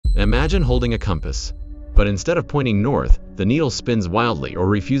Imagine holding a compass, but instead of pointing north, the needle spins wildly or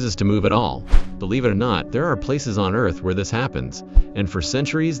refuses to move at all. Believe it or not, there are places on Earth where this happens, and for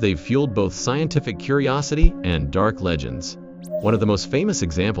centuries they've fueled both scientific curiosity and dark legends. One of the most famous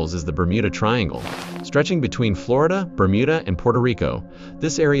examples is the Bermuda Triangle. Stretching between Florida, Bermuda, and Puerto Rico,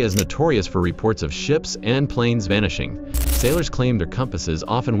 this area is notorious for reports of ships and planes vanishing. Sailors claim their compasses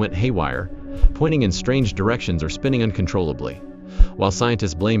often went haywire, pointing in strange directions or spinning uncontrollably. While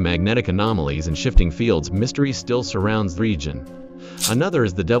scientists blame magnetic anomalies and shifting fields, mystery still surrounds the region. Another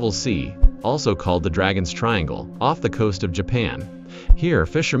is the Devil's Sea, also called the Dragon's Triangle, off the coast of Japan. Here,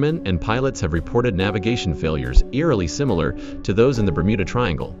 fishermen and pilots have reported navigation failures eerily similar to those in the Bermuda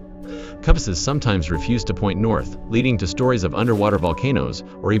Triangle. Compasses sometimes refuse to point north, leading to stories of underwater volcanoes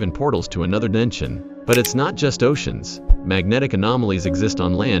or even portals to another dimension. But it's not just oceans. Magnetic anomalies exist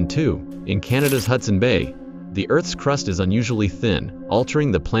on land too. In Canada's Hudson Bay, the Earth's crust is unusually thin,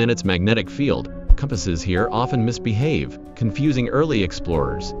 altering the planet's magnetic field. Compasses here often misbehave, confusing early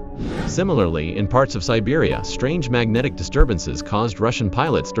explorers. Similarly, in parts of Siberia, strange magnetic disturbances caused Russian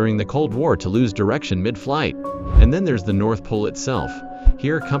pilots during the Cold War to lose direction mid-flight. And then there's the North Pole itself.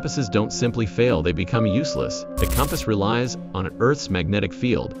 Here, compasses don't simply fail, they become useless. The compass relies on Earth's magnetic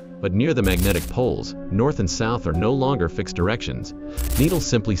field, but near the magnetic poles, north and south are no longer fixed directions. Needle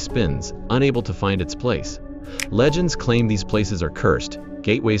simply spins, unable to find its place. Legends claim these places are cursed,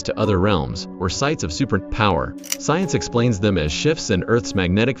 gateways to other realms, or sites of superpower. Science explains them as shifts in Earth's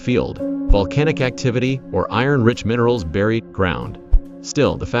magnetic field, volcanic activity, or iron-rich minerals buried ground.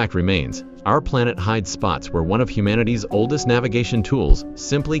 Still, the fact remains, our planet hides spots where one of humanity's oldest navigation tools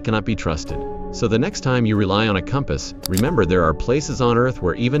simply cannot be trusted. So the next time you rely on a compass, remember there are places on Earth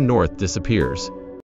where even north disappears.